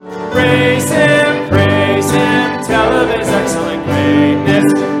Praise Him, tell of His excellent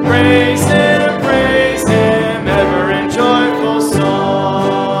greatness. Praise Him, ever in joyful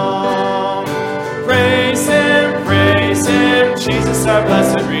song. Praise Him, Jesus our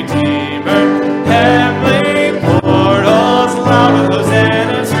blessed Redeemer. Heavenly portals loud with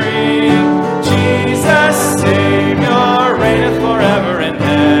hosannas ring. Jesus, Savior, reigneth forever and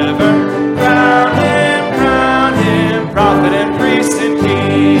ever. Crown Him, prophet and priest and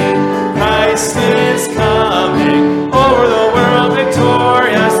king. Christ is coming, over the world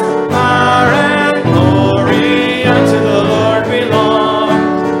victorious. Power and glory unto the Lord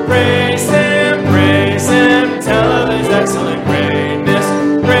belong. Praise Him, tell of His excellent greatness.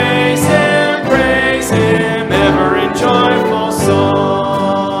 Praise Him, ever in joyful song.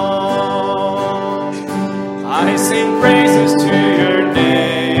 I sing praises to your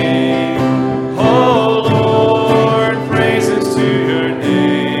name, O Lord, praises to your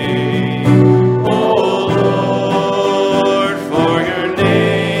name, O Lord, for your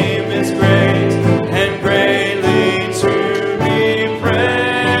name is great and greatly to be praised.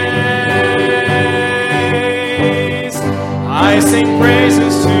 I sing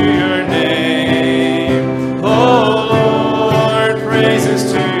praises to your name, O Lord,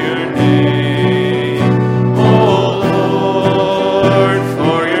 praises to your name, O Lord,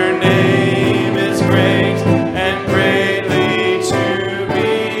 for your name is great and greatly to be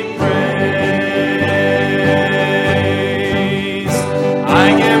praised. I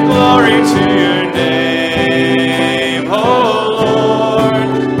give glory to your name, O Lord,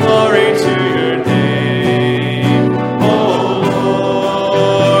 glory to your name, O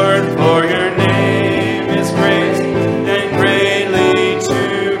Lord, for your name is great and greatly to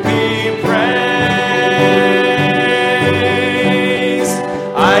be praised.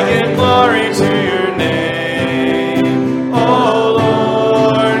 I give glory to your name, O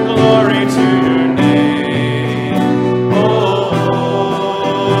Lord, glory to your name, O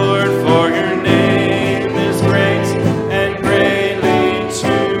Lord, for your name is great and greatly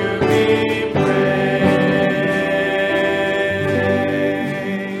to be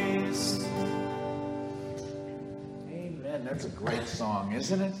praised. Amen. That's a great song,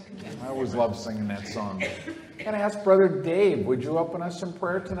 isn't it? I always love singing that song. Can I ask Brother Dave, would you open us in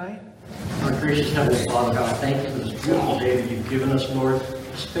prayer tonight? Our gracious Heavenly Father, God, thank you for this beautiful day that you've given us, Lord.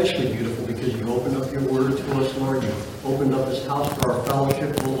 Especially beautiful because you've opened up your word to us, Lord. You've opened up this house for our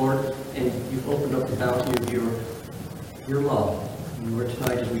fellowship, oh Lord, and you've opened up the bounty of your love. And Lord,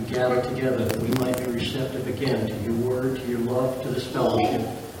 tonight as we gather together, that we might be receptive again to your word, to your love, to this fellowship.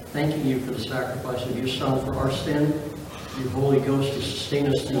 Thanking you for the sacrifice of your Son for our sin, your Holy Ghost to sustain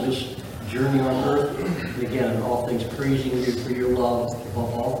us through this journey on earth. And again, in all things, praising you for your love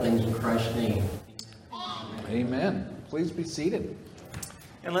above all things in Christ's name. Amen. Please be seated.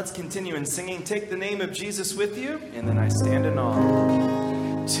 And let's continue in singing, Take the Name of Jesus with you, and then I stand in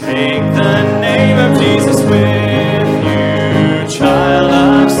awe. Take the name of Jesus with you, child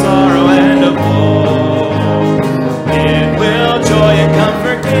of sorrow and of woe. It will joy and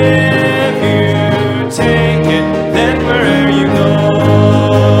comfort give you. Take it, then wherever you go.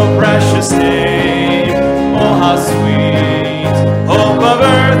 Precious name, oh how sweet, hope of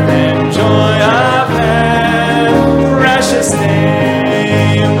earth and joy of heaven. Precious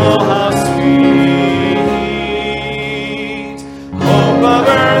name, oh how sweet, hope of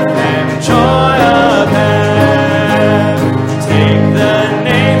earth and joy of heaven. Take the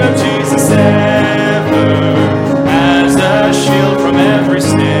name of Jesus ever as a shield from every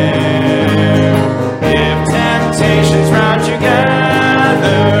snare. If temptations round you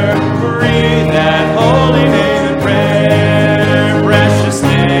gather, breathe that holy name in prayer. Precious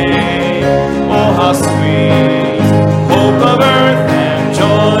name, oh how sweet, hope of earth and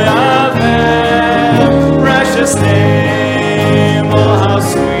joy of heaven. Precious name, oh how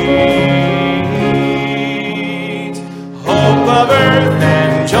sweet, hope of earth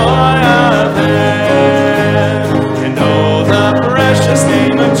and joy of heaven. And oh, the precious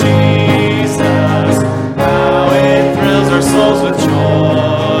name of Jesus, how it thrills our souls with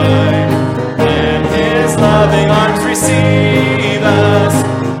joy. When His loving arms receive us,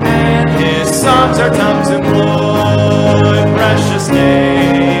 and His songs our tongues employ. Precious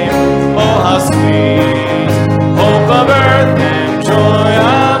name, oh how sweet, hope of earth and joy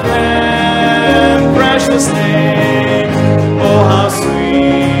of heaven. Precious name, oh how sweet,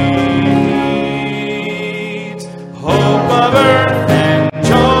 hope of earth and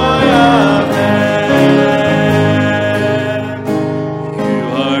joy of heaven.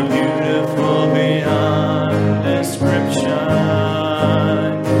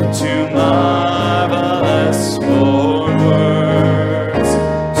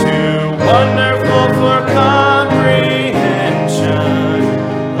 wonderful for comprehension,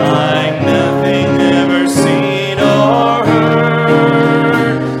 like nothing ever seen or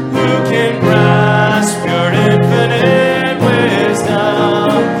heard. Who can grasp your infinite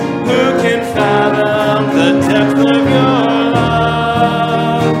wisdom? Who can fathom the depth of your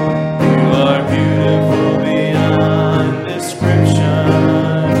love? You are beautiful beyond description,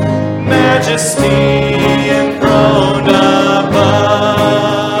 majesty enthroned above.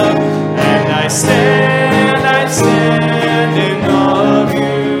 And I stand in awe of you.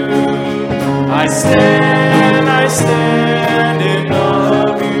 I stand in awe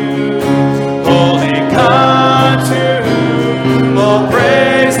of you. Holy God, to whom all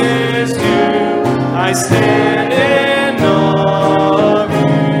praise is due. I stand in awe of you.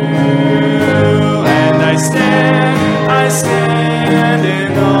 And I stand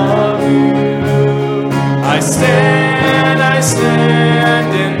in awe of you. I stand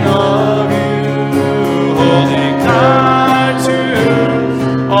in awe of you. Holy God, to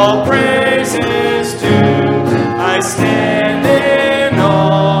whom all praise is due. I stand in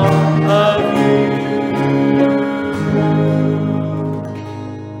awe of you.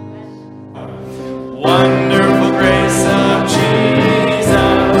 Wonderful grace of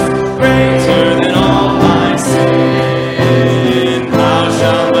Jesus, greater than all my sin. How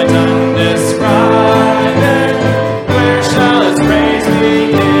shall my tongue describe it? Where shall its praise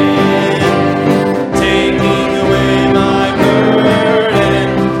begin? Taking away my burden,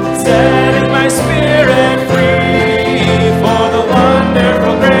 setting my spirit free. For the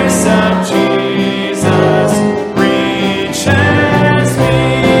wonderful grace of Jesus reaches me.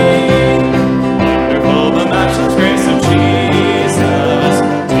 Wonderful the matchless grace of Jesus,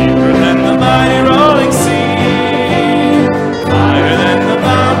 deeper than the mighty rolling sea, higher than the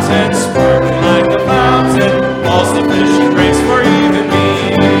mountains, sparkling like a fountain, all sufficient grace for even me.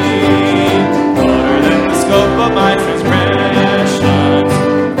 Broader than the scope of my transgressions,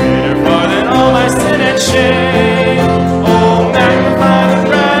 greater far than all my sin and shame. Oh, magnify the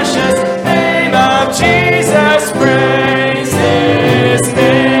precious name of Jesus, praise His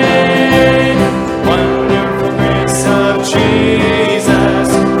name. Wonderful grace of Jesus,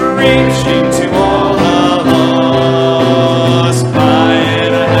 reaching to all the lost. By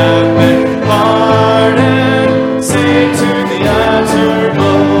it I have been pardoned, saved to the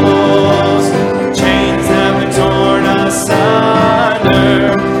uttermost. Chains have been torn asunder,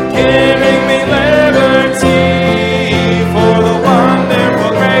 giving me liberty. For the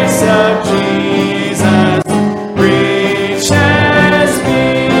wonderful grace of Jesus reaches me.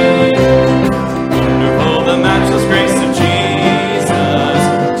 Wonderful the matchless grace of Jesus,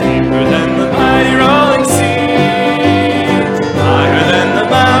 deeper than the mighty rolling sea, higher than the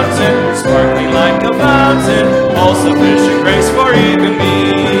mountain, sparkling like a fountain, all sufficient grace for even me.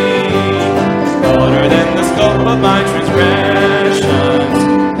 Broader than the scope of my transgressions,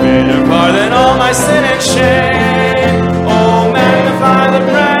 greater far than all my sin and shame. Oh, magnify the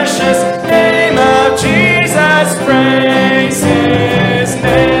precious name of Jesus, praise His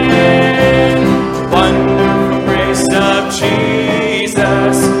name. Wonderful grace of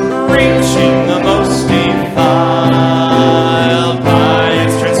Jesus, reaching the most defiled by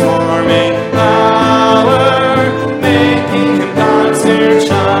its transforming power, making Him God's dear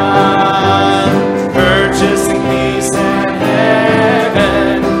child, purchasing peace and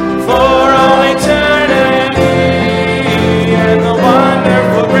heaven for all eternity. And the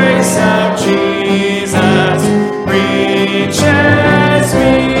wonderful grace of Jesus reaches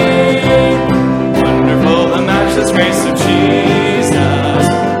me. Wonderful the matchless grace of Jesus,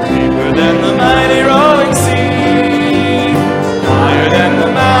 deeper than the mighty rolling sea, higher than the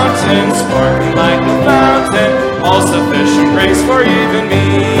mountains, sparkling like a fountain, all sufficient grace for even me.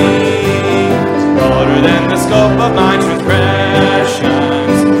 Broader than the scope of my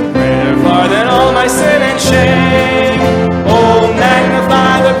transgressions, greater far than all my sin and shame. Oh,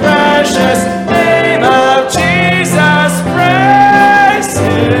 magnify the precious name of Jesus, praise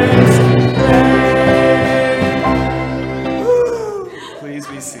His name. Woo. Please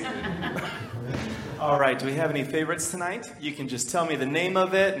be seated. All right, do we have any favorites tonight? You can just tell me the name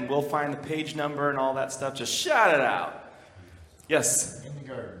of it, and we'll find the page number and all that stuff. Just shout it out. Yes? In the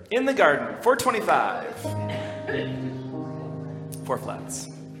garden. In the Garden, 425. 4 flats.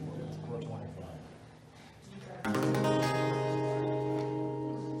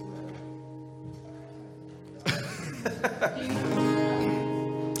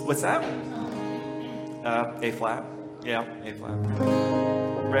 What's that? A flat. Yeah, A flat.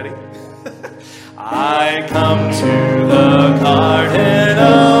 Ready? I come to the garden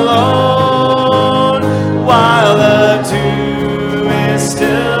alone while the dew is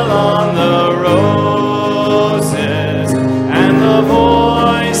still on the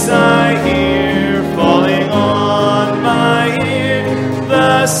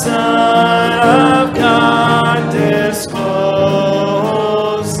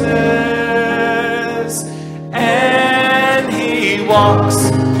walks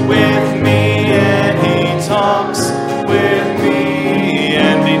with me and he talks with me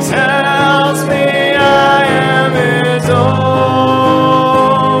and he tells me I am his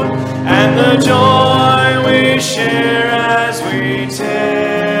own. And the joy we share as we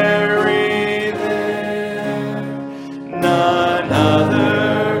tarry there, none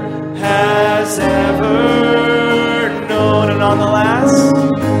other has ever known. And on the last,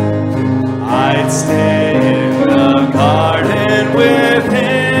 I'd stay in the garden with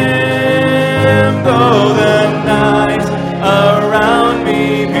him, though the night around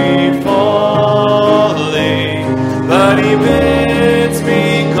me be falling. But he bids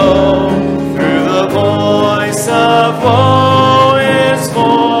me go through the voice of woe. His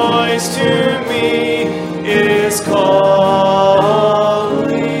voice to me is calling,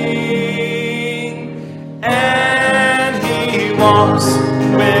 and he walks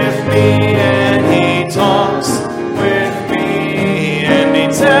with me and he talks with me and he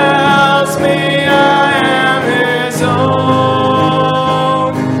tells me I am his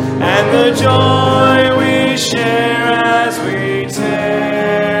own. And the joy we share as we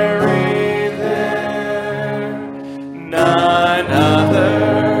tarry there, none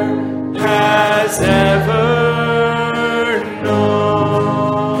other has ever known.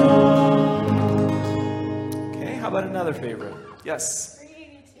 Okay, how about another favorite? Yes.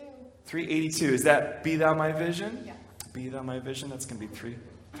 382. Is that Be Thou My Vision? Yeah. Be Thou My Vision. That's going to be three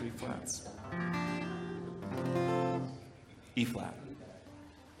flats. E flat.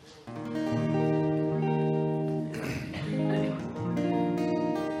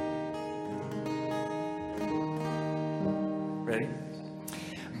 Ready?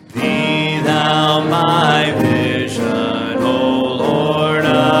 Be Thou my vision, O Lord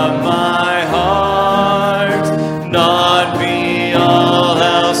of my heart, not be all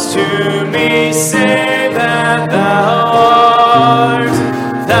else to me, save that thou art.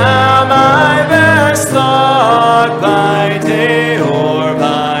 Thou my best thought by day or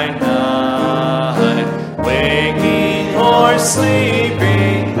by night, waking or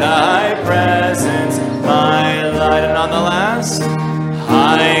sleeping, thy presence my light. And on the last,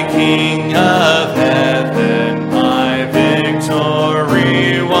 High King of heaven, my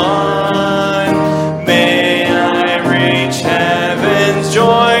victory won, may I reach heaven's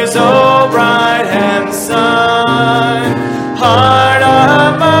joys, O bright and sun. Heart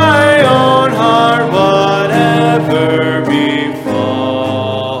of my own heart, whatever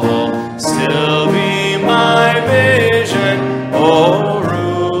befall, still be my vision, O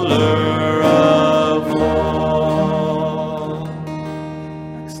ruler of all.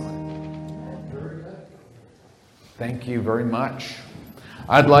 Excellent. Thank you very much.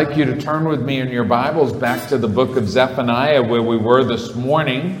 I'd like you to turn with me in your Bibles back to the book of Zephaniah where we were this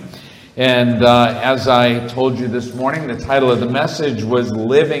morning. And as I told you this morning, the title of the message was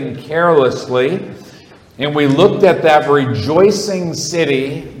Living Carelessly. And we looked at that rejoicing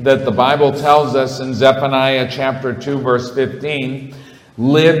city that the Bible tells us in Zephaniah chapter 2, verse 15,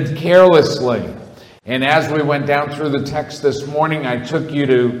 lived carelessly. And as we went down through the text this morning, I took you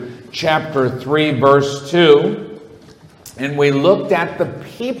to chapter 3, verse 2. And we looked at the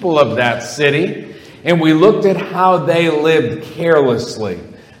people of that city, and we looked at how they lived carelessly.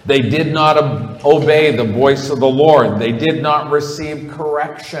 They did not obey the voice of the Lord. They did not receive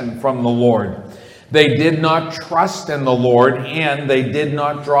correction from the Lord. They did not trust in the Lord, and they did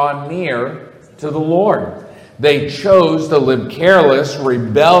not draw near to the Lord. They chose to live careless,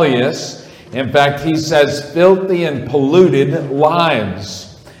 rebellious. In fact, he says, filthy and polluted lives.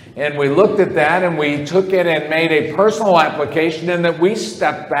 And we looked at that and we took it and made a personal application in that we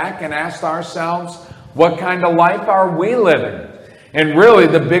stepped back and asked ourselves, what kind of life are we living? And really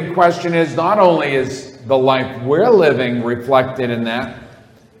the big question is, not only is the life we're living reflected in that,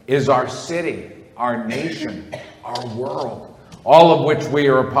 is our city, our nation, our world, all of which we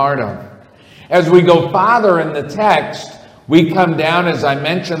are a part of. As we go farther in the text, we come down, as I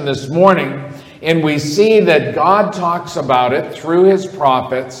mentioned this morning, and we see that God talks about it through his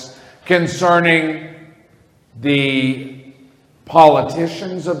prophets concerning the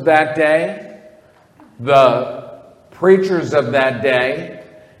politicians of that day, the preachers of that day,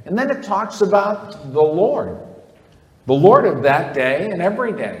 and then it talks about the Lord of that day and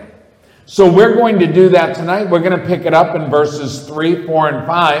every day. So we're going to do that tonight. We're going to pick it up in verses 3, 4, and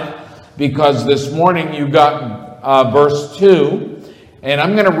 5, because this morning you got verse 2, and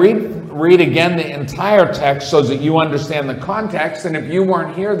I'm going to read again the entire text so that you understand the context, and if you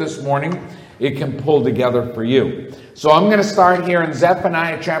weren't here this morning, it can pull together for you. So I'm going to start here in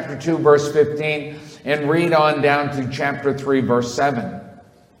Zephaniah chapter 2, verse 15, and read on down to chapter 3, verse 7.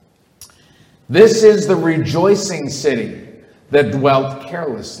 This is the rejoicing city, that dwelt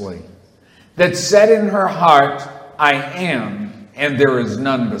carelessly, that said in her heart, I am, and there is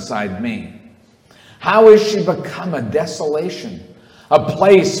none beside me. How is she become a desolation, a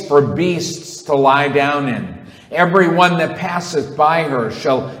place for beasts to lie down in? Every one that passeth by her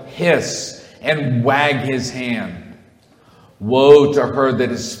shall hiss and wag his hand. Woe to her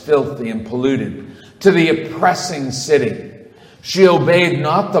that is filthy and polluted, to the oppressing city. She obeyed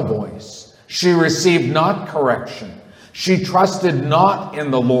not the voice. She received not correction. She trusted not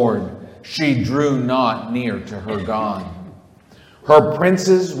in the Lord. She drew not near to her God. Her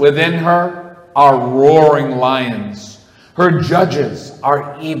princes within her are roaring lions. Her judges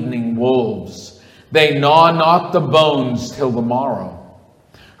are evening wolves. They gnaw not the bones till the morrow.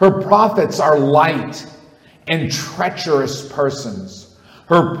 Her prophets are light and treacherous persons.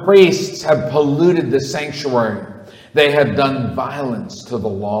 Her priests have polluted the sanctuary. They have done violence to the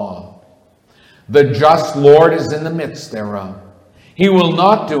law. The just Lord is in the midst thereof. He will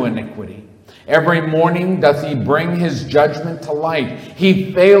not do iniquity. Every morning doth he bring his judgment to light.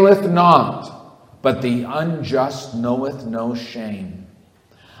 He faileth not, but the unjust knoweth no shame.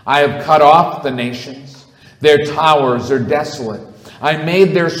 I have cut off the nations. Their towers are desolate. I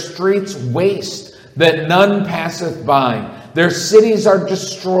made their streets waste, that none passeth by. Their cities are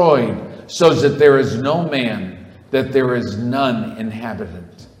destroyed, so that there is no man, that there is none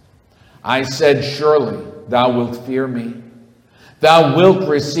inhabitant. I said, surely thou wilt fear me. Thou wilt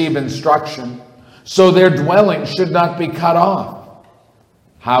receive instruction, so their dwelling should not be cut off.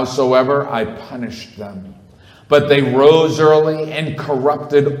 Howsoever I punished them, but they rose early and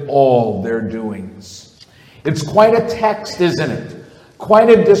corrupted all their doings. It's quite a text, isn't it? Quite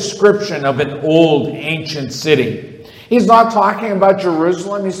a description of an old ancient city. He's not talking about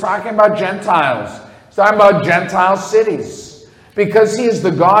Jerusalem, he's talking about Gentiles. He's talking about Gentile cities, because he is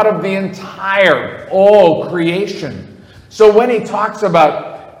the God of the entire, all creation. So when he talks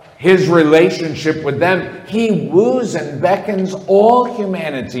about his relationship with them, he woos and beckons all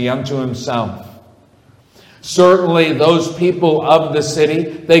humanity unto himself. Certainly those people of the city,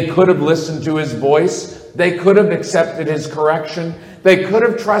 they could have listened to his voice. They could have accepted his correction. They could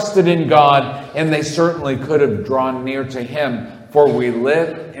have trusted in God, and they certainly could have drawn near to him, for we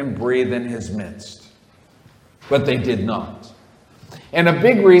live and breathe in his midst. But they did not. And a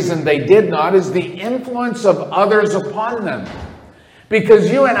big reason they did not is the influence of others upon them. Because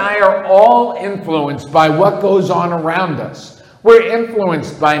you and I are all influenced by what goes on around us. We're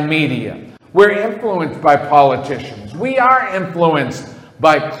influenced by media. We're influenced by politicians. We are influenced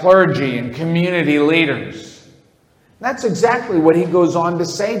by clergy and community leaders. That's exactly what he goes on to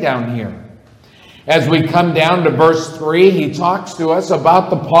say down here. As we come down to verse 3, he talks to us about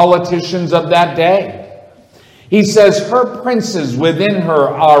the politicians of that day. He says, her princes within her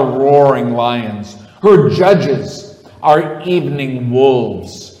are roaring lions. Her judges are evening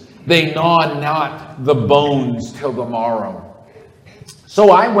wolves. They gnaw not the bones till the morrow.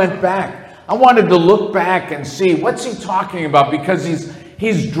 So I went back. I wanted to look back and see what's he talking about, because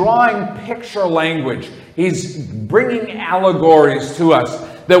he's drawing picture language. He's bringing allegories to us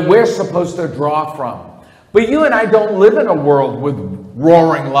that we're supposed to draw from. But you and I don't live in a world with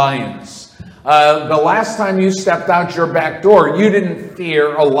roaring lions. The last time you stepped out your back door, you didn't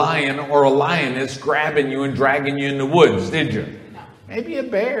fear a lion or a lioness grabbing you and dragging you in the woods, did you? Maybe a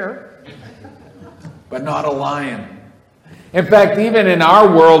bear, but not a lion. In fact, even in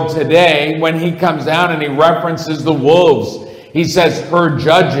our world today, when he comes down and he references the wolves, he says, her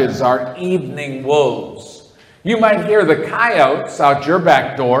judges are evening wolves. You might hear the coyotes out your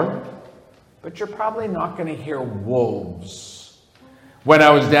back door, but you're probably not going to hear wolves. When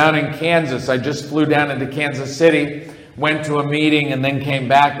I was down in Kansas, I just flew down into Kansas City, went to a meeting, and then came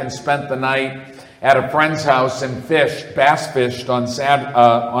back and spent the night at a friend's house and bass fished on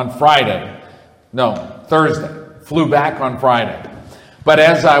Thursday. Flew back on Friday. But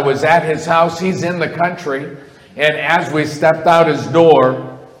as I was at his house, he's in the country, and as we stepped out his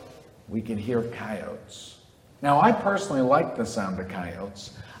door, we could hear coyotes. Now, I personally like the sound of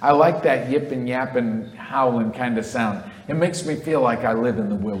coyotes. I like that yipping, yapping, howling kind of sound. It makes me feel like I live in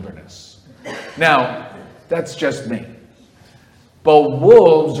the wilderness. Now, that's just me. But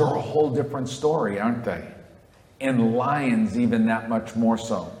wolves are a whole different story, aren't they? And lions even that much more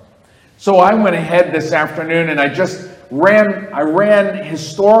so. So I went ahead this afternoon and I ran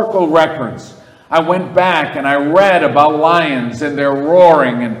historical records. I went back and I read about lions and their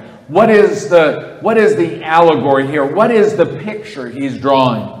roaring, and what is the allegory here? What is the picture he's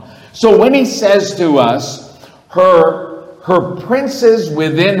drawing? So when he says to us, her princes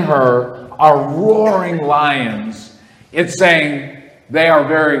within her are roaring lions, it's saying they are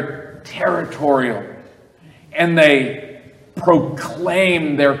very territorial, and they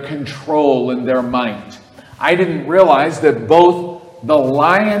proclaim their control and their might. I didn't realize that both the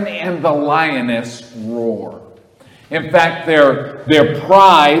lion and the lioness roar. In fact, their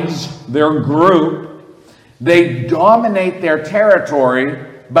prides, their group, they dominate their territory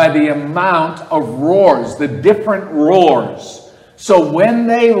by the amount of roars, the different roars. So when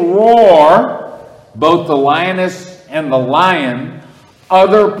they roar, both the lioness and the lion,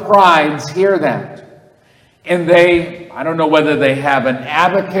 other prides hear that. And I don't know whether they have an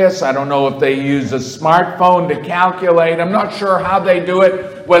abacus. I don't know if they use a smartphone to calculate. I'm not sure how they do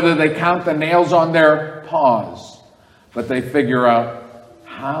it, whether they count the nails on their paws. But they figure out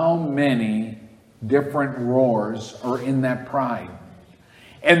how many different roars are in that pride.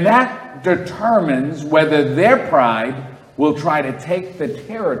 And that determines whether their pride will try to take the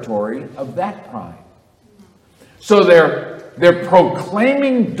territory of that pride. So they're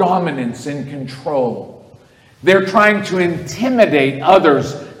proclaiming dominance and control. They're trying to intimidate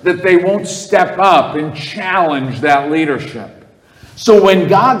others that they won't step up and challenge that leadership. So when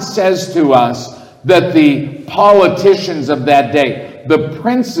God says to us that the politicians of that day, the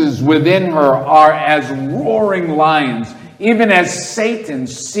princes within her, are as roaring lions, even as Satan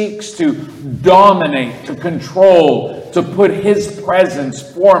seeks to dominate, to control, to put his presence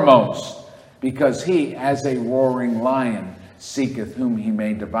foremost, because he, as a roaring lion, seeketh whom he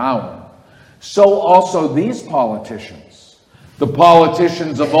may devour. So also these politicians, the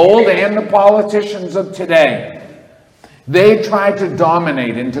politicians of old and the politicians of today, they try to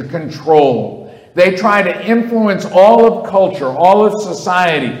dominate and to control. They try to influence all of culture, all of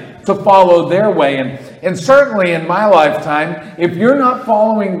society, to follow their way. And certainly in my lifetime, if you're not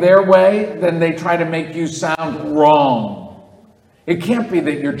following their way, then they try to make you sound wrong. It can't be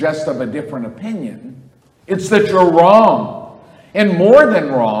that you're just of a different opinion. It's that you're wrong. And more than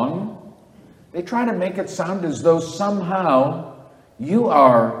wrong, they try to make it sound as though somehow you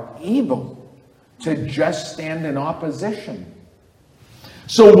are evil to just stand in opposition.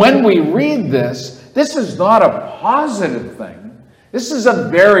 So when we read this is not a positive thing. This is a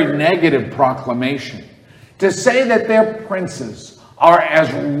very negative proclamation. To say that their princes are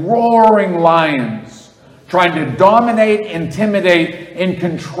as roaring lions, trying to dominate, intimidate, and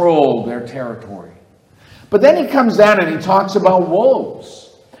control their territory. But then he comes down and he talks about wolves.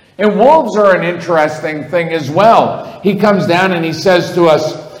 And wolves are an interesting thing as well. He comes down and he says to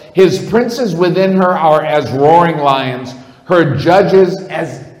us, his princes within her are as roaring lions, her judges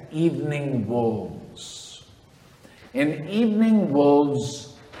as evening wolves. And evening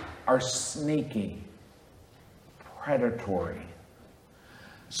wolves are sneaky, predatory.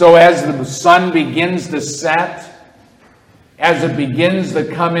 So as the sun begins to set, as it begins to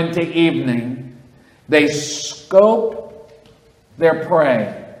come into evening, they scope their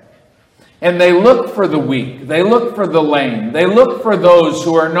prey. And they look for the weak. They look for the lame. They look for those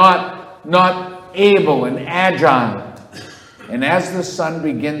who are not able and agile. And as the sun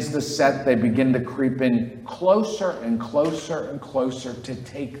begins to set, they begin to creep in closer and closer and closer to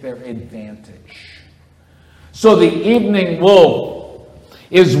take their advantage. So the evening wolf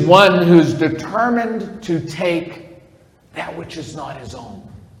is one who's determined to take that which is not his own,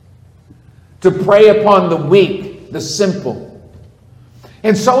 to prey upon the weak, the simple.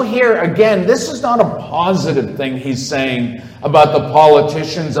 And so here, again, this is not a positive thing he's saying about the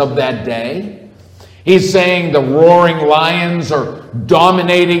politicians of that day. He's saying the roaring lions are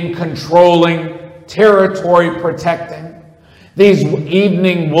dominating, controlling, territory protecting. These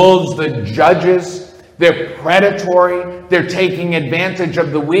evening wolves, the judges, they're predatory. They're taking advantage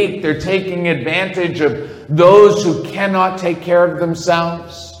of the weak. They're taking advantage of those who cannot take care of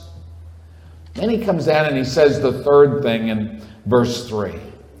themselves. Then he comes down and he says the third thing in verse 3.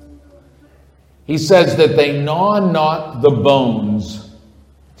 He says that they gnaw not the bones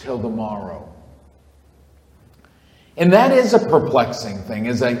till the morrow. And that is a perplexing thing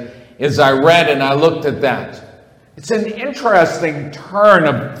as I read and I looked at that. It's an interesting turn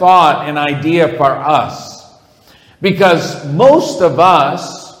of thought and idea for us. Because most of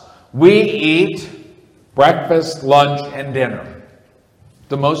us, we eat breakfast, lunch, and dinner.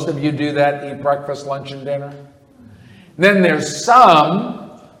 Do most of you do that, eat breakfast, lunch, and dinner? Then there's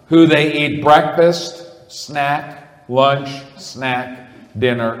some who they eat breakfast, snack, lunch, snack,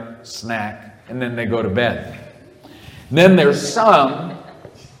 dinner, snack, and then they go to bed. Then there's some,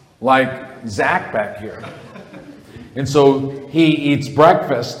 like Zach back here. And so he eats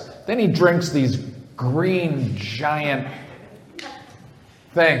breakfast, then he drinks these green giant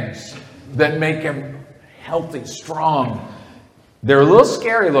things that make him healthy, strong. They're a little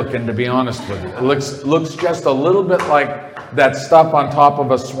scary looking, to be honest with you. It looks just a little bit like that stuff on top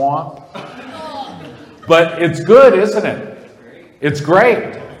of a swamp. But it's good, isn't it? It's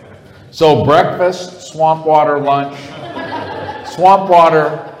great. So breakfast, swamp water lunch, swamp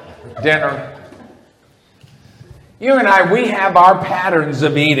water dinner. You and I, we have our patterns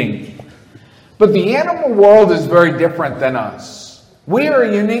of eating. But the animal world is very different than us. We are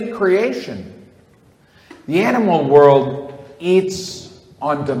a unique creation. The animal world eats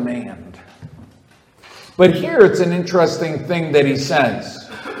on demand. But here it's an interesting thing that he says.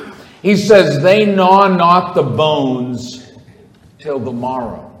 He says, they gnaw not the bones till the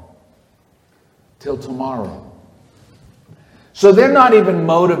morrow. Till tomorrow. So they're not even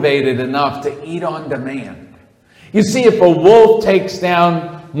motivated enough to eat on demand. You see, if a wolf takes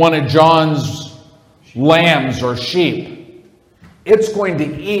down one of John's lambs or sheep, it's going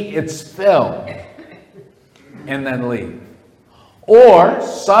to eat its fill and then leave. Or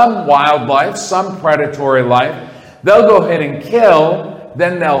some wildlife, some predatory life, they'll go ahead and kill,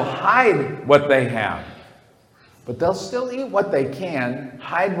 then they'll hide what they have. But they'll still eat what they can,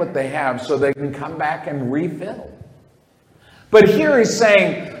 hide what they have, so they can come back and refill. But here he's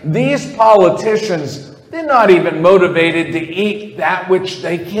saying, these politicians, they're not even motivated to eat that which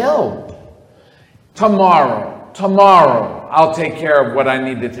they killed. Tomorrow, I'll take care of what I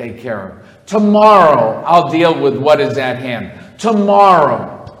need to take care of. Tomorrow, I'll deal with what is at hand.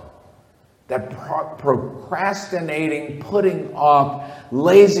 Tomorrow. That procrastinating, putting off,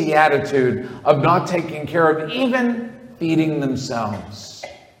 lazy attitude of not taking care of even feeding themselves.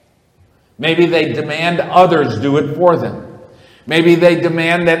 Maybe they demand others do it for them. Maybe they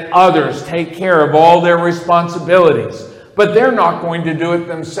demand that others take care of all their responsibilities. But they're not going to do it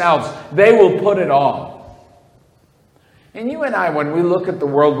themselves. They will put it off. And you and I, when we look at the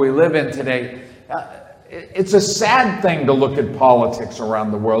world we live in today, it's a sad thing to look at politics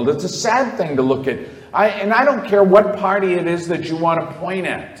around the world. It's a sad thing to look at. And I don't care what party it is that you want to point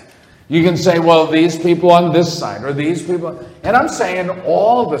at. You can say, well, these people on this side or these people. And I'm saying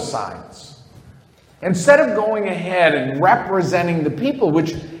all the sides. Instead of going ahead and representing the people,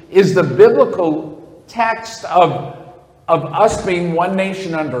 which is the biblical text of us being one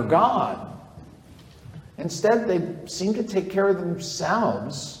nation under God, instead they seem to take care of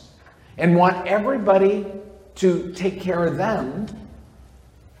themselves and want everybody to take care of them.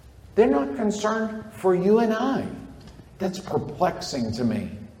 They're not concerned for you and I. That's perplexing to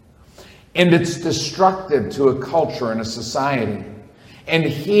me. And it's destructive to a culture and a society. And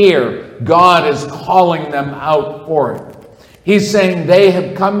here, God is calling them out for it. He's saying they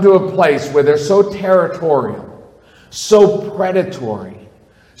have come to a place where they're so territorial, so predatory,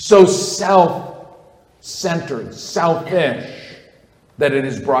 so self-centered, selfish, that it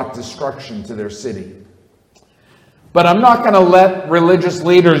has brought destruction to their city. But I'm not going to let religious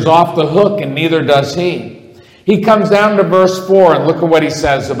leaders off the hook, and neither does he. He comes down to verse 4, and look at what he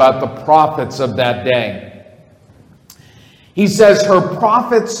says about the prophets of that day. He says, her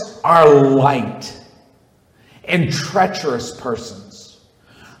prophets are light and treacherous persons.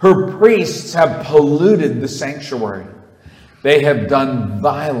 Her priests have polluted the sanctuary. They have done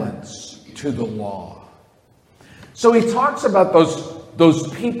violence to the law. So he talks about those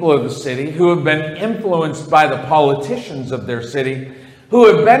people of the city who have been influenced by the politicians of their city, who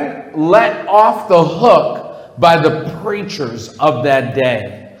have been let off the hook by the preachers of that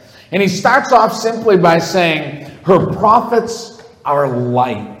day. And he starts off simply by saying, her prophets are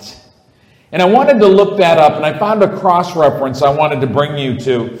light. And I wanted to look that up, and I found a cross-reference I wanted to bring you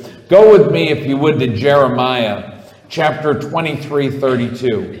to. Go with me, if you would, to Jeremiah chapter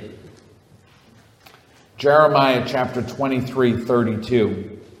 23:32. Jeremiah chapter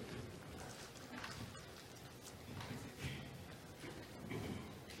 23:32.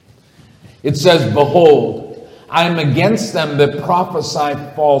 It says, behold, I am against them that prophesy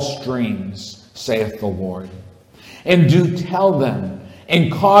false dreams, saith the Lord, and do tell them,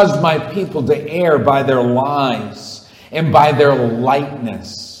 and cause my people to err by their lies and by their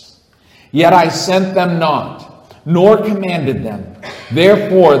lightness. Yet I sent them not, nor commanded them.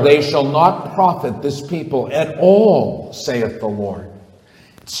 Therefore they shall not profit this people at all, saith the Lord.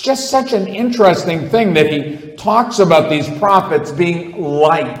 It's just such an interesting thing that he talks about these prophets being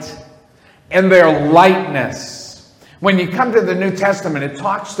light and their lightness. When you come to the New Testament, it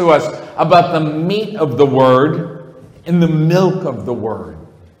talks to us about the meat of the word and the milk of the word.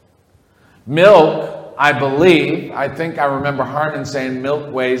 Milk, I think I remember Harmon saying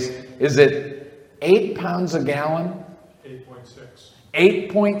milk weighs, is it 8 pounds a gallon? 8.6.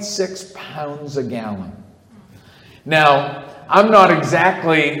 8.6 pounds a gallon. Now, I'm not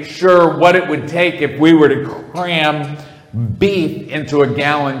exactly sure what it would take if we were to cram beef into a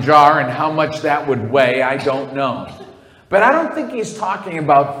gallon jar and how much that would weigh. I don't know. But I don't think he's talking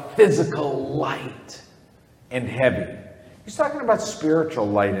about physical light and heavy. He's talking about spiritual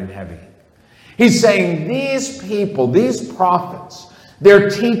light and heavy. He's saying these people, these prophets, they're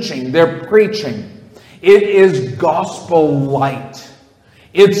teaching, they're preaching. It is gospel light.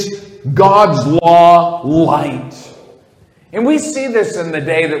 It's God's law light. And we see this in the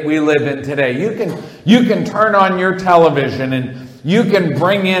day that we live in today. You can turn on your television and you can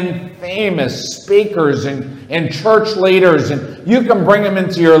bring in famous speakers and church leaders, and you can bring them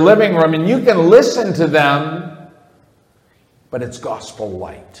into your living room and you can listen to them, but it's gospel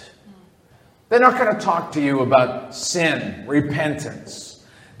light. They're not going to talk to you about sin, repentance.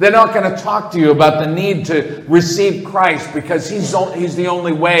 They're not going to talk to you about the need to receive Christ because He's the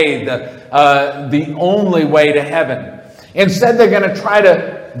only way, the only way to heaven. Instead, they're going to try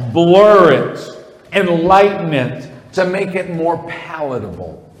to blur it and lighten it to make it more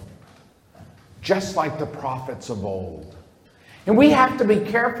palatable, just like the prophets of old. And we have to be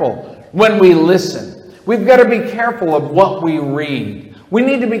careful when we listen. We've got to be careful of what we read. We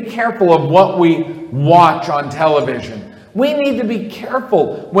need to be careful of what we watch on television. We need to be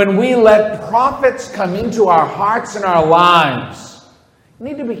careful when we let prophets come into our hearts and our lives. We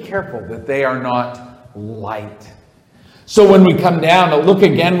need to be careful that they are not light. So when we come down, look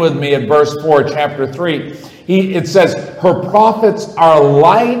again with me at verse 4, chapter 3. It says, her prophets are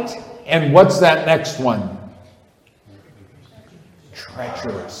light, and what's that next one?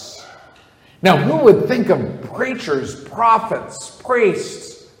 Treacherous. Now, who would think of preachers, prophets,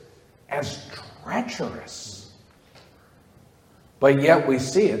 priests as treacherous? But yet we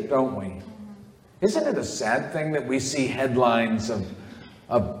see it, don't we? Isn't it a sad thing that we see headlines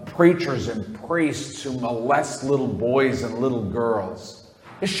of preachers and priests who molest little boys and little girls?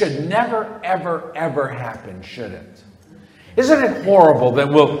 It should never, ever, ever happen, should it? Isn't it horrible that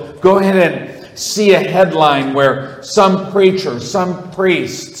we'll go ahead and see a headline where some preacher, some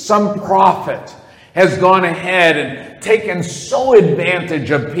priest, some prophet has gone ahead and taken so advantage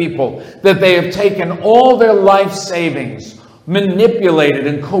of people that they have taken all their life savings, manipulated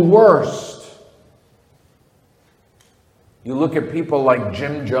and coerced? You look at people like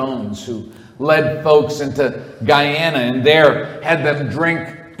Jim Jones, who led folks into Guyana and there had them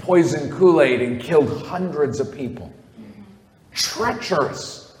drink poison Kool-Aid and killed hundreds of people.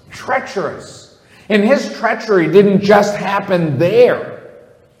 Treacherous, treacherous. And his treachery didn't just happen there.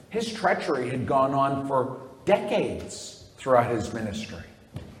 His treachery had gone on for decades throughout his ministry.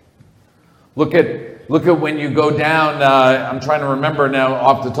 Look at when you go down, I'm trying to remember now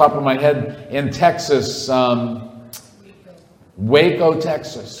off the top of my head, in Texas, Waco,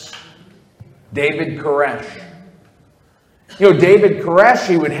 Texas. David Koresh. You know, David Koresh,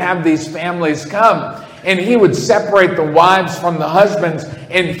 he would have these families come and he would separate the wives from the husbands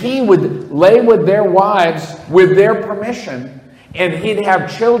and he would lay with their wives with their permission and he'd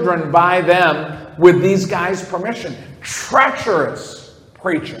have children by them with these guys' permission. Treacherous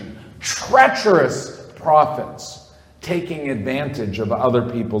preaching, treacherous prophets taking advantage of other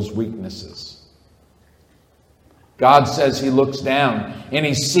people's weaknesses. God says He looks down and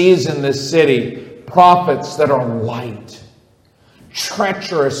He sees in this city prophets that are light,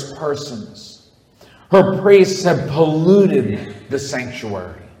 treacherous persons. Her priests have polluted the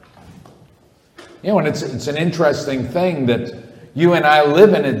sanctuary. You know, and it's an interesting thing that you and I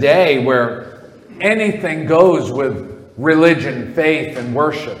live in a day where anything goes with religion, faith, and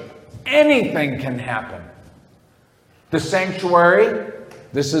worship. Anything can happen. The sanctuary,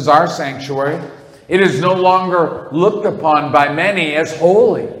 this is our sanctuary, it is no longer looked upon by many as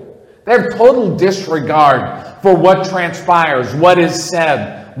holy. They have total disregard for what transpires, what is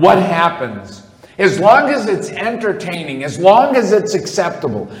said, what happens. As long as it's entertaining, as long as it's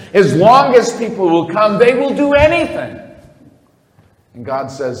acceptable, as long as people will come, they will do anything. And God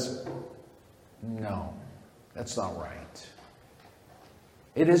says, no, that's not right.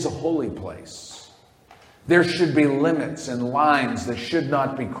 It is a holy place. There should be limits and lines that should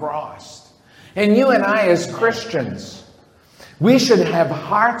not be crossed. And you and I as Christians, we should have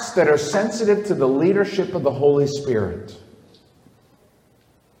hearts that are sensitive to the leadership of the Holy Spirit.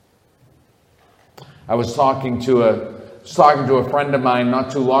 I was talking to a friend of mine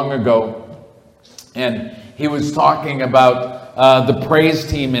not too long ago, and he was talking about the praise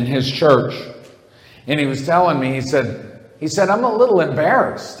team in his church. And he was telling me, he said, I'm a little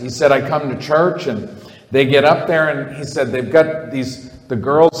embarrassed. He said, I come to church and they get up there and he said, they've got the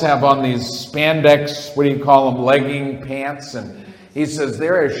girls have on these spandex, what do you call them, legging pants. And he says,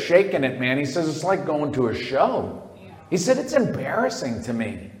 they're shaking it, man. He says, it's like going to a show. He said, it's embarrassing to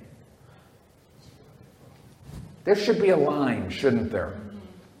me. There should be a line, shouldn't there?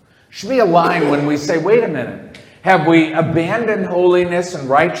 Should be a line when we say, wait a minute. Have we abandoned holiness and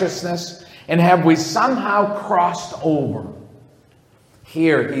righteousness? And have we somehow crossed over?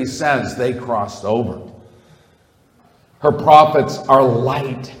 Here he says they crossed over. Her prophets are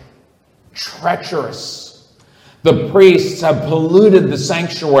light, treacherous. The priests have polluted the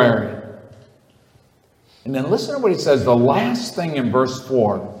sanctuary. And then listen to what he says, the last thing in verse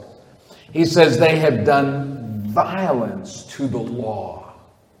 4. He says they have done violence to the law.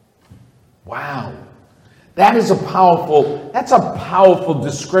 Wow. That's a powerful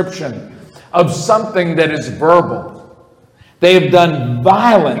description of something that is verbal. They have done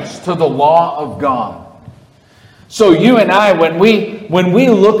violence to the law of God. So you and I, when we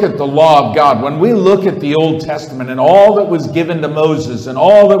look at the law of God, when we look at the Old Testament and all that was given to Moses and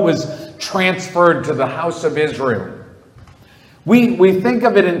all that was transferred to the house of Israel, we think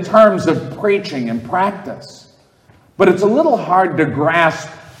of it in terms of preaching and practice. But it's a little hard to grasp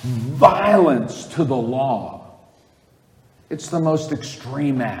violence to the law. It's the most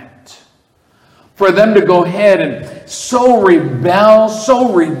extreme act. For them to go ahead and so rebel,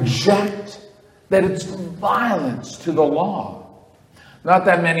 so reject, that it's violence to the law. Not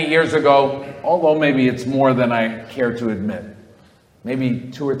that many years ago, although maybe it's more than I care to admit,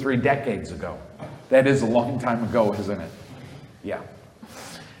 maybe 2 or 3 decades ago. That is a long time ago, isn't it? Yeah.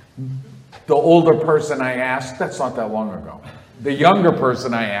 The older person I asked, that's not that long ago. The younger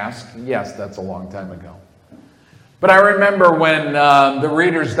person I asked, yes, that's a long time ago. But I remember when the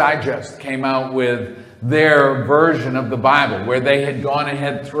Reader's Digest came out with their version of the Bible, where they had gone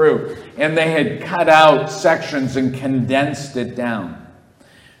ahead through and they had cut out sections and condensed it down.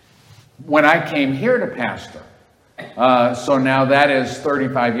 When I came here to pastor, so now that is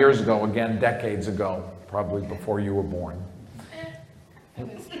 35 years ago, again, decades ago, probably before you were born.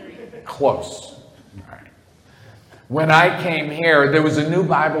 Close. All right. When I came here, there was a new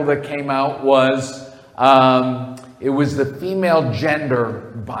Bible that came out, it was the female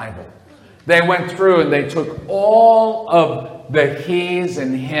gender Bible. They went through and they took all of the he's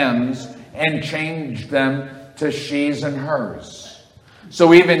and hims and changed them to she's and hers.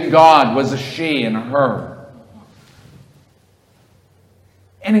 So even God was a she and a her.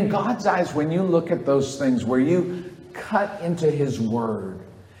 And in God's eyes, when you look at those things where you cut into His Word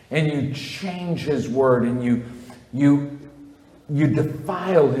and you change His Word and you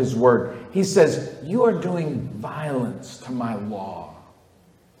defile His Word, He says, you are doing violence to my law.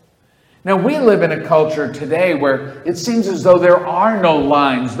 Now, we live in a culture today where it seems as though there are no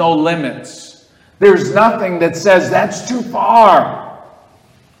lines, no limits. There's nothing that says that's too far.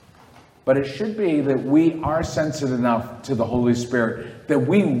 But it should be that we are sensitive enough to the Holy Spirit that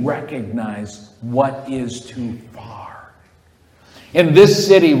we recognize what is too far. In this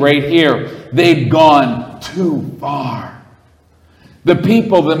city right here, they've gone too far. The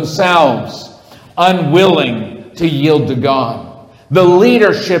people themselves unwilling to yield to God. The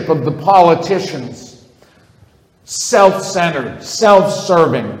leadership of the politicians, self-centered,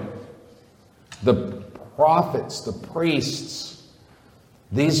 self-serving. The prophets, the priests,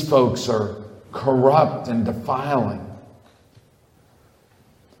 these folks are corrupt and defiling.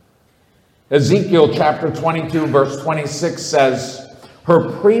 Ezekiel chapter 22, verse 26 says,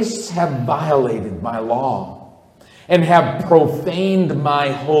 her priests have violated my law and have profaned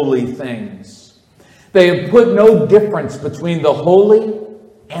my holy things. They have put no difference between the holy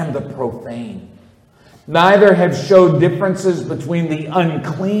and the profane. Neither have showed differences between the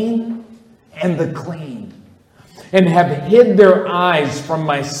unclean and the clean, and have hid their eyes from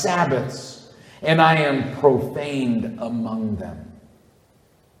my Sabbaths, and I am profaned among them.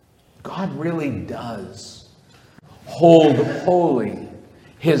 God really does hold holy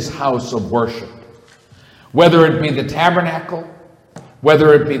His house of worship. Whether it be the tabernacle,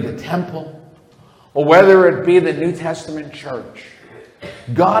 whether it be the temple, or whether it be the New Testament church,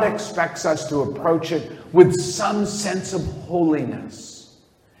 God expects us to approach it with some sense of holiness.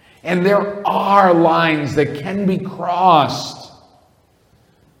 And there are lines that can be crossed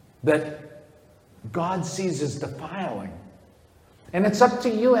that God sees as defiling. And it's up to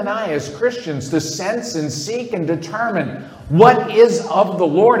you and I as Christians to sense and seek and determine what is of the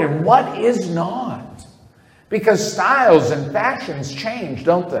Lord and what is not. Because styles and fashions change,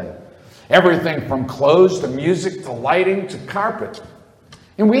 don't they? Everything from clothes to music to lighting to carpet.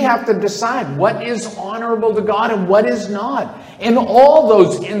 And we have to decide what is honorable to God and what is not. And all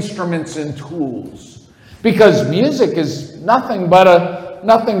those instruments and tools. Because music is nothing but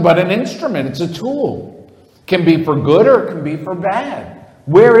an instrument. It's a tool. It can be for good or it can be for bad.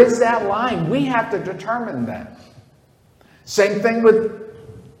 Where is that line? We have to determine that. Same thing with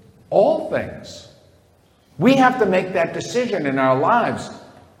all things. We have to make that decision in our lives.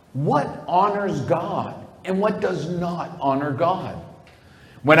 What honors God and what does not honor God?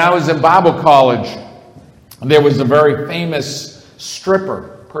 When I was in Bible college, there was a very famous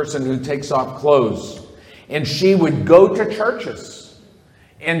stripper, person who takes off clothes, and she would go to churches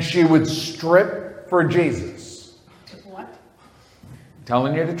and she would strip for Jesus. What?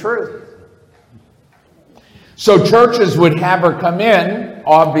 Telling you the truth. So churches would have her come in,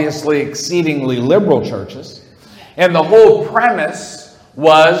 obviously exceedingly liberal churches, and the whole premise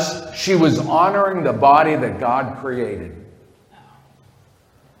was she was honoring the body that God created.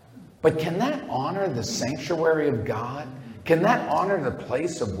 But can that honor the sanctuary of God? Can that honor the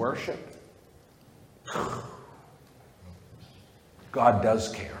place of worship? God does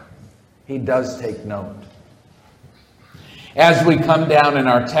care. He does take note. As we come down in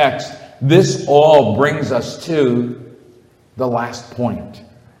our text, this all brings us to the last point,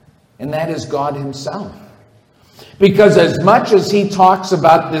 and that is God himself. Because as much as he talks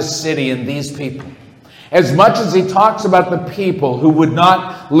about this city and these people, as much as he talks about the people who would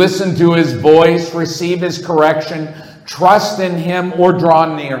not listen to his voice, receive his correction, trust in him, or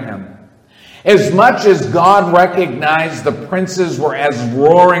draw near him, as much as God recognized the princes were as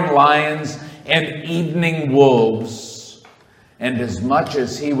roaring lions and evening wolves, and as much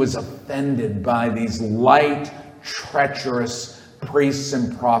as he was offended by these light, treacherous priests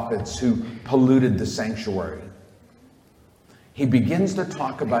and prophets who polluted the sanctuary, he begins to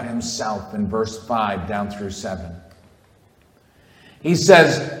talk about himself in verse 5 down through 7. He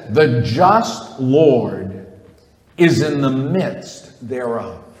says, "The just Lord is in the midst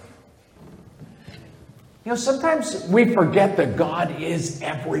thereof." You know, sometimes we forget that God is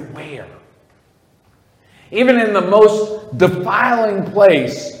everywhere. Even in the most defiling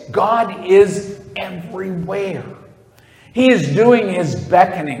place, God is everywhere. He is doing his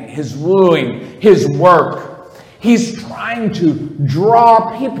beckoning, his wooing, his work. He's trying to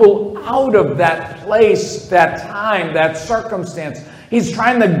draw people out of that place, that time, that circumstance. He's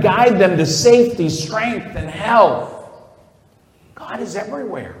trying to guide them to safety, strength, and health. God is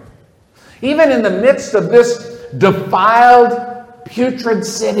everywhere. Even in the midst of this defiled, putrid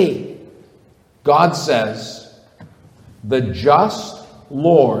city, God says, "The just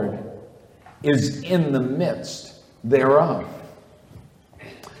Lord is in the midst thereof."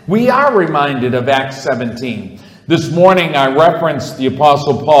 We are reminded of Acts 17. This morning I referenced the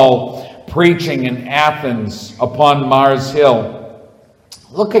Apostle Paul preaching in Athens upon Mars Hill.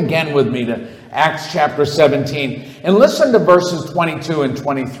 Look again with me to Acts chapter 17 and listen to verses 22 and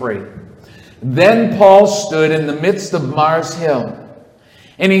 23. "Then Paul stood in the midst of Mars Hill,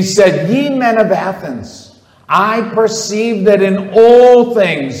 and he said, Ye men of Athens, I perceive that in all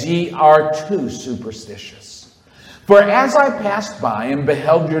things ye are too superstitious. For as I passed by and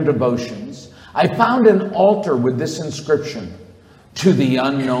beheld your devotions, I found an altar with this inscription, To the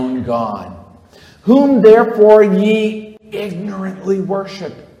unknown God, whom therefore ye ignorantly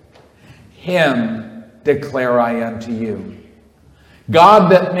worship. Him declare I unto you.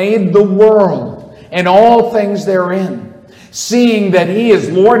 God that made the world and all things therein, seeing that he is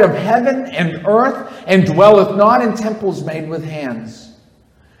Lord of heaven and earth, and dwelleth not in temples made with hands,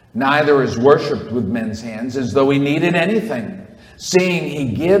 neither is worshipped with men's hands, as though he needed anything, seeing he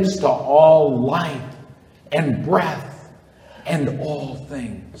gives to all life and breath and all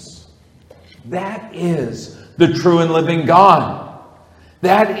things." That is the true and living God.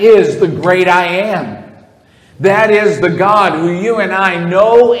 That is the great I am. That is the God who you and I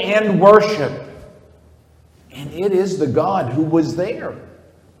know and worship. And it is the God who was there.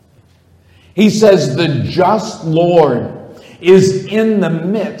 He says, "The just Lord is in the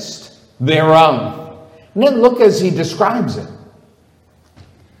midst thereof." And then look as he describes it.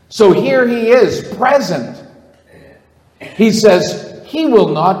 So here he is, present. He says, "He will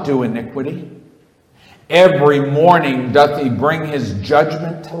not do iniquity. Every morning doth he bring his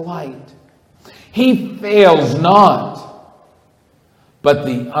judgment to light. He fails not, but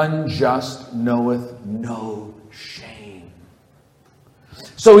the unjust knoweth no shame."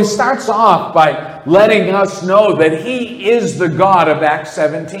 So he starts off by letting us know that he is the God of Acts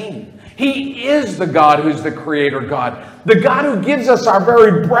 17. He is the God who's the creator God, the God who gives us our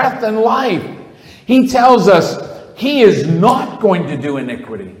very breath and life. He tells us he is not going to do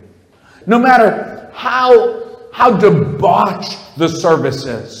iniquity. No matter how debauched the service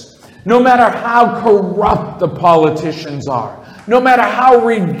is, no matter how corrupt the politicians are, no matter how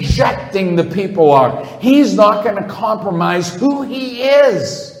rejecting the people are, he's not going to compromise who he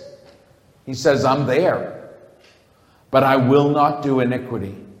is. He says, "I'm there, but I will not do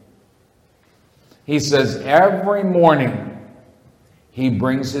iniquity." He says, every morning he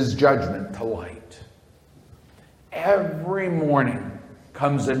brings his judgment to light. Every morning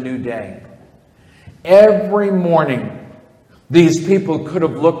comes a new day. Every morning These people could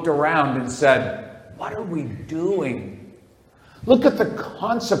have looked around and said, what are we doing? Look at the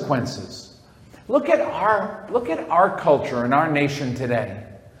consequences. Look at our culture and our nation today.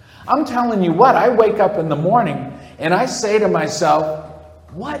 I'm telling you what, I wake up in the morning and I say to myself,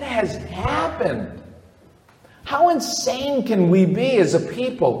 what has happened? How insane can we be as a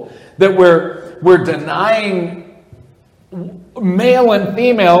people that we're denying male and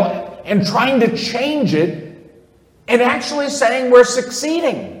female and trying to change it and actually saying we're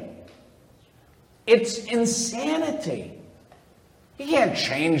succeeding? It's insanity. You can't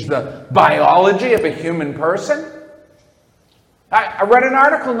change the biology of a human person. I read an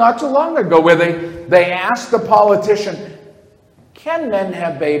article not too long ago where they asked the politician, can men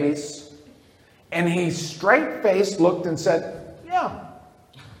have babies? And he straight-faced looked and said, yeah.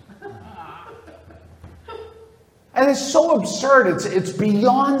 And it's so absurd. It's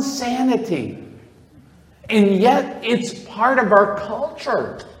beyond sanity. And yet it's part of our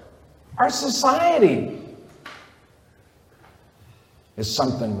culture, our society. Is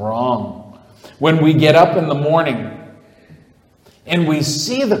something wrong when we get up in the morning and we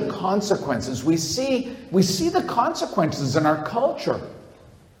see the consequences? We see the consequences in our culture.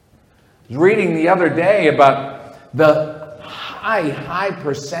 I was reading the other day about the high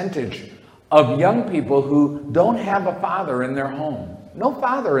percentage of young people who don't have a father in their home. No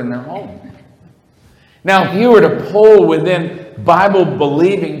father in their home. Now, if you were to poll within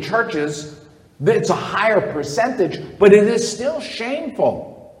Bible-believing churches, it's a higher percentage, but it is still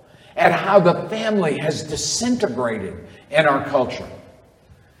shameful at how the family has disintegrated in our culture.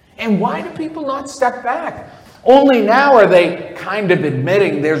 And why do people not step back? Only now are they kind of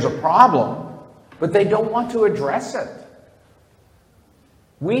admitting there's a problem, but they don't want to address it.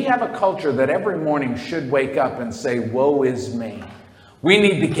 We have a culture that every morning should wake up and say, woe is me. We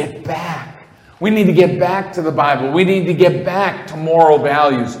need to get back. We need to get back to the Bible. We need to get back to moral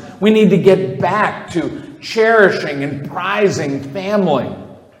values. We need to get back to cherishing and prizing family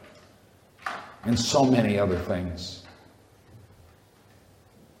and so many other things.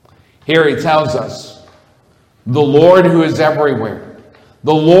 Here he tells us, the Lord who is everywhere,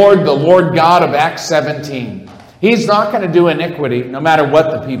 the Lord God of Acts 17. He's not going to do iniquity no matter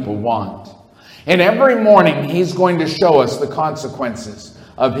what the people want. And every morning he's going to show us the consequences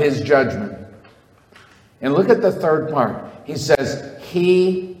of his judgment. And look at the third part. He says,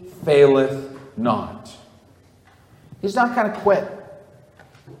 he faileth not. He's not going to quit.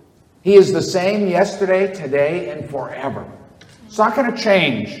 He is the same yesterday, today, and forever. It's not going to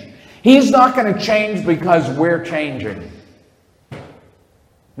change. He's not going to change because we're changing.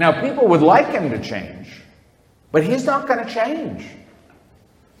 Now, people would like him to change, but he's not going to change.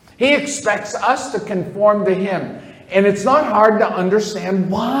 He expects us to conform to him. And it's not hard to understand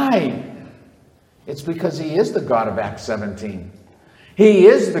why. It's because he is the God of Acts 17. He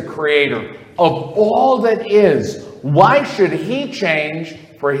is the creator of all that is. Why should he change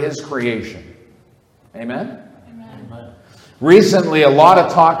for his creation? Amen? Amen. Recently, a lot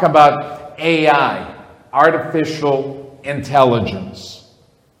of talk about AI, artificial intelligence.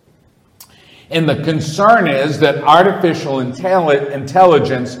 And the concern is that artificial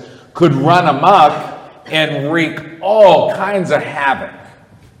intelligence could run amok and wreak all kinds of havoc.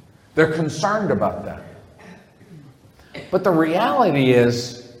 They're concerned about that. But the reality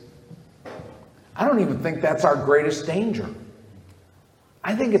is, I don't even think that's our greatest danger.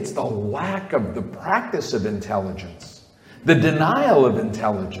 I think it's the lack of the practice of intelligence, the denial of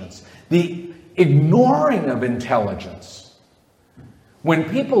intelligence, the ignoring of intelligence. When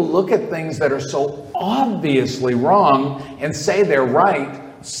people look at things that are so obviously wrong and say they're right,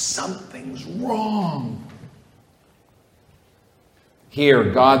 something's wrong. Here,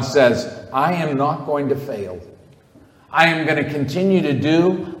 God says, I am not going to fail. I am going to continue to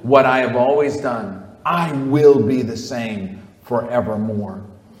do what I have always done. I will be the same forevermore.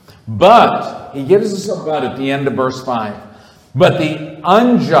 But, he gives us a but at the end of verse 5. But the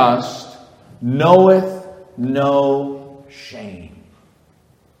unjust knoweth no shame.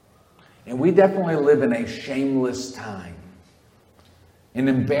 And we definitely live in a shameless time. An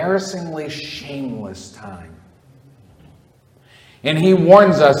embarrassingly shameless time. And he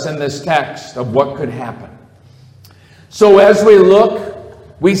warns us in this text of what could happen. So as we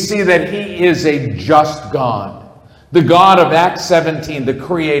look, we see that he is a just God. The God of Acts 17, the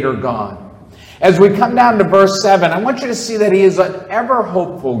Creator God. As we come down to verse 7, I want you to see that he is an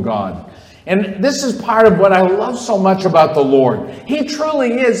ever-hopeful God. And this is part of what I love so much about the Lord. He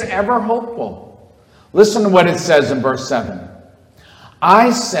truly is ever-hopeful. Listen to what it says in verse 7. I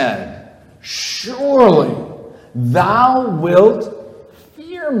said, surely thou wilt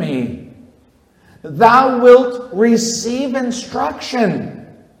fear me, thou wilt receive instruction,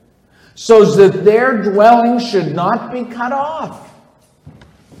 so that their dwelling should not be cut off.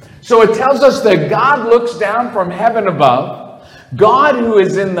 So it tells us that God looks down from heaven above. God, who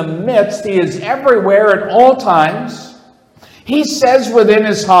is in the midst, he is everywhere at all times. He says within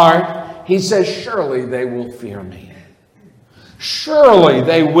his heart, he says, surely they will fear me. Surely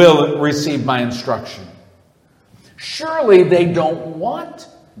they will receive my instruction. Surely they don't want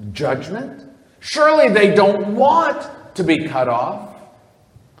judgment. Surely they don't want to be cut off.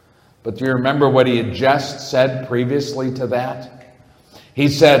 But do you remember what he had just said previously to that? He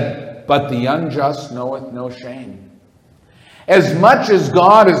said, but the unjust knoweth no shame. As much as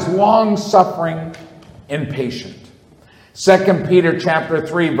God is long-suffering and patient. 2 Peter chapter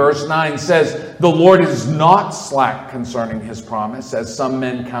 3 verse 9 says, the Lord is not slack concerning his promise, as some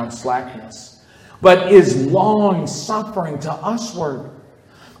men count slackness, but is long-suffering to usward,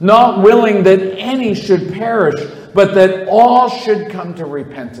 not willing that any should perish, but that all should come to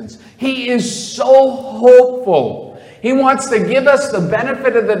repentance. He is so hopeful. He wants to give us the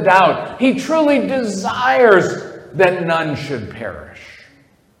benefit of the doubt. He truly desires that none should perish.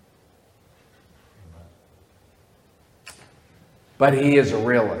 But he is a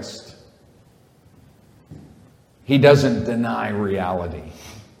realist. He doesn't deny reality.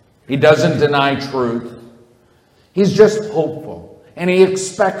 He doesn't deny truth. He's just hopeful. And he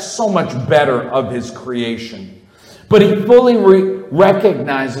expects so much better of his creation. But he fully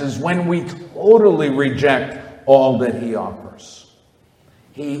recognizes when we totally reject all that he offers.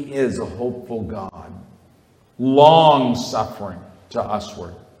 He is a hopeful God, long-suffering to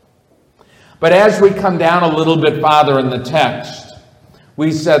usward. But as we come down a little bit farther in the text,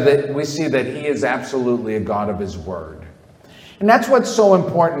 we see that he is absolutely a God of his word. And that's what's so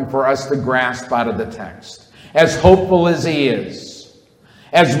important for us to grasp out of the text. As hopeful as he is,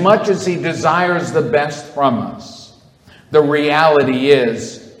 as much as he desires the best from us, the reality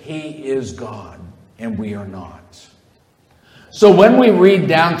is he is God and we are not. So when we read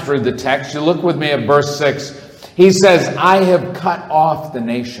down through the text, you look with me at verse 6, he says, I have cut off the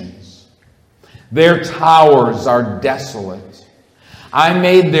nations. Their towers are desolate. I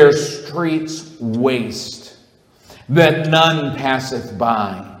made their streets waste, that none passeth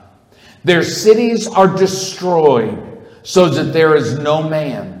by. Their cities are destroyed, so that there is no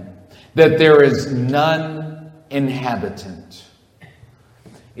man, that there is none inhabitant.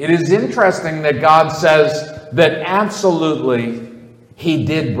 It is interesting that God says that absolutely he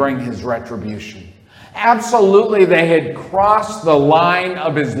did bring his retribution. Absolutely they had crossed the line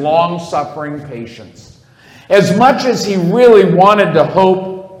of his long-suffering patience. As much as he really wanted to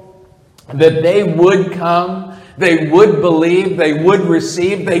hope that they would come, they would believe, they would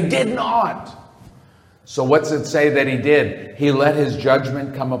receive, they did not. So what's it say that he did? He let his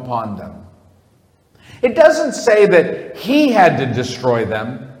judgment come upon them. It doesn't say that he had to destroy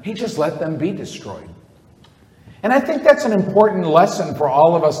them. He just let them be destroyed. And I think that's an important lesson for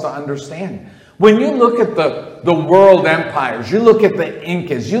all of us to understand. When you look at the world empires, you look at the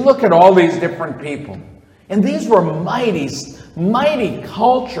Incas, you look at all these different people, and these were mighty, mighty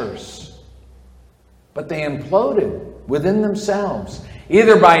cultures. But they imploded within themselves,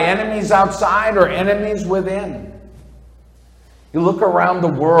 either by enemies outside or enemies within. You look around the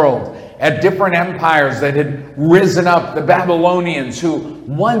world at different empires that had risen up, the Babylonians, who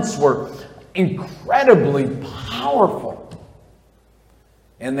once were incredibly powerful,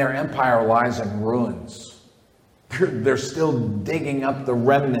 and their empire lies in ruins. They're still digging up the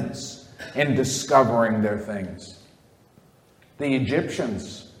remnants and discovering their things. The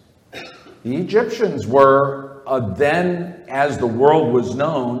Egyptians were then, as the world was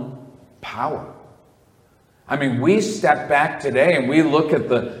known, power. I mean, we step back today and we look at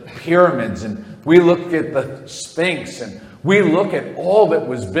the pyramids and we look at the Sphinx and we look at all that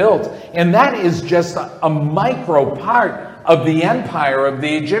was built, and that is just a micro part of the empire of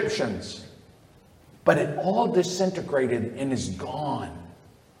the Egyptians. But it all disintegrated and is gone.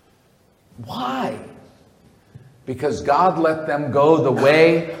 Why? Because God let them go the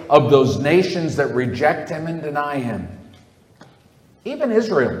way of those nations that reject him and deny him. Even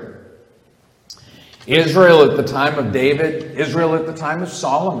Israel. Israel at the time of David, Israel at the time of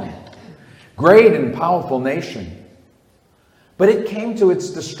Solomon. Great and powerful nation. But it came to its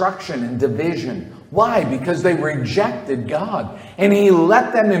destruction and division. Why? Because they rejected God. And he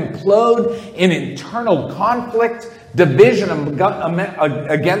let them implode in internal conflict, division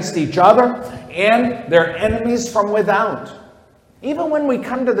against each other, and their enemies from without. Even when we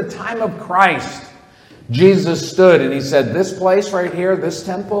come to the time of Christ, Jesus stood and he said, this place right here, this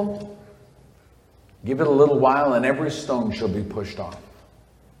temple, give it a little while and every stone shall be pushed off.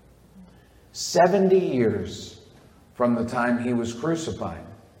 70 years from the time he was crucified.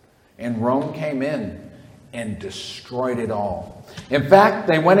 And Rome came in and destroyed it all. In fact,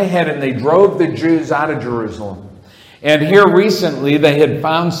 they went ahead and they drove the Jews out of Jerusalem. And here recently, they had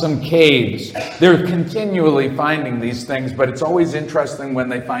found some caves. They're continually finding these things, but it's always interesting when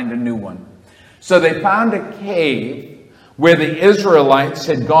they find a new one. So they found a cave where the Israelites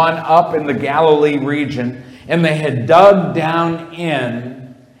had gone up in the Galilee region, and they had dug down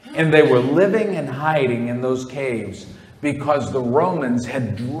in, and they were living and hiding in those caves because the Romans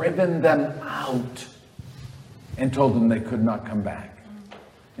had driven them out and told them they could not come back.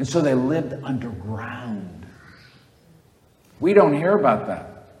 And so they lived underground. We don't hear about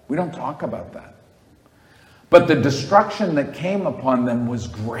that. We don't talk about that. But the destruction that came upon them was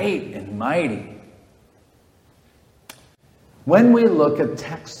great and mighty. When we look at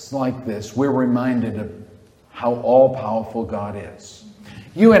texts like this, we're reminded of how all-powerful God is.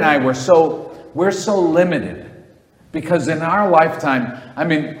 You and I, we're so limited because in our lifetime, I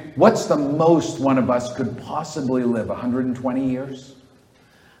mean, what's the most one of us could possibly live? 120 years?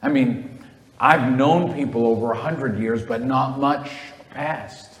 I mean, I've known people over 100 years, but not much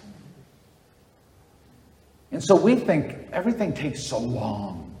past. And so we think everything takes so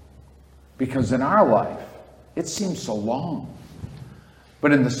long because in our life, it seems so long.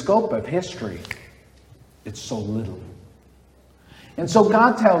 But in the scope of history, it's so little. And so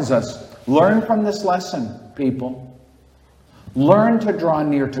God tells us, learn from this lesson, people. Learn to draw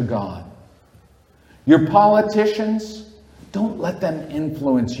near to God. Your politicians, don't let them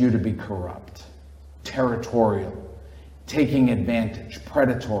influence you to be corrupt, territorial, taking advantage,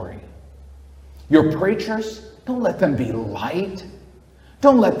 predatory. Your preachers, don't let them be light.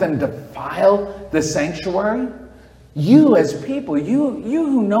 Don't let them defile the sanctuary. You as people, you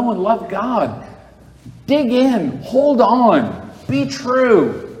who know and love God, dig in, hold on, be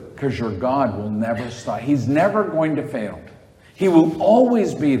true, because your God will never stop. He's never going to fail. He will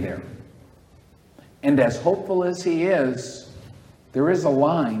always be there. And as hopeful as he is, there is a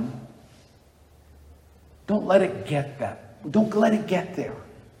line. Don't let it get there.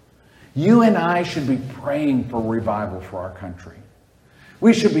 You and I should be praying for revival for our country.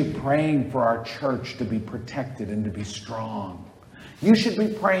 We should be praying for our church to be protected and to be strong. You should be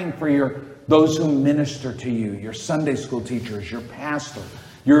praying for those who minister to you, your Sunday school teachers, your pastor,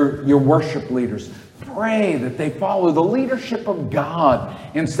 your worship leaders. Pray that they follow the leadership of God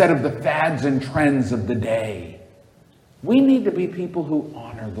instead of the fads and trends of the day. We need to be people who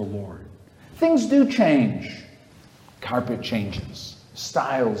honor the Lord. Things do change. Carpet changes.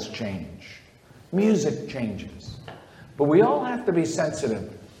 Styles change. Music changes. But we all have to be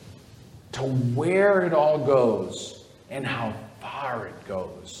sensitive to where it all goes and how far it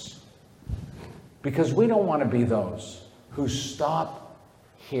goes. Because we don't want to be those who stop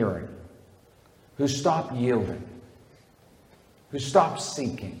hearing, who stop yielding, who stop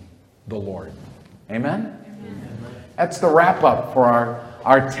seeking the Lord. Amen? Amen. That's the wrap-up for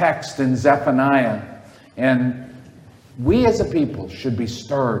our text in Zephaniah. And we as a people should be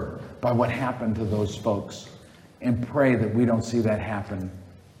stirred by what happened to those folks and pray that we don't see that happen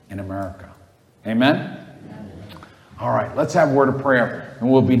in America. Amen? All right, let's have a word of prayer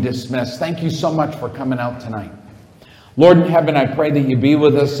and we'll be dismissed. Thank you so much for coming out tonight. Lord in heaven, I pray that you be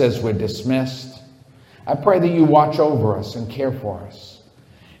with us as we're dismissed. I pray that you watch over us and care for us.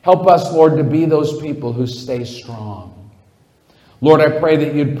 Help us, Lord, to be those people who stay strong. Lord, I pray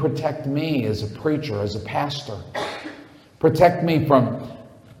that you'd protect me as a preacher, as a pastor. Protect me from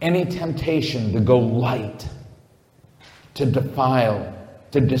any temptation to go light, to defile,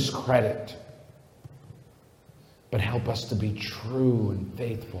 to discredit. But help us to be true and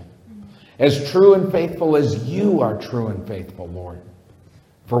faithful. As true and faithful as you are true and faithful, Lord.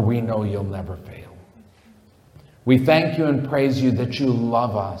 For we know you'll never fail. We thank you and praise you that you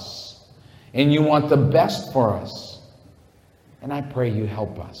love us. And you want the best for us. And I pray you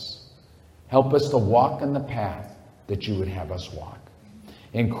help us. Help us to walk in the path that you would have us walk.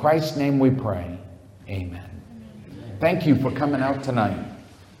 In Christ's name we pray. Amen. Thank you for coming out tonight.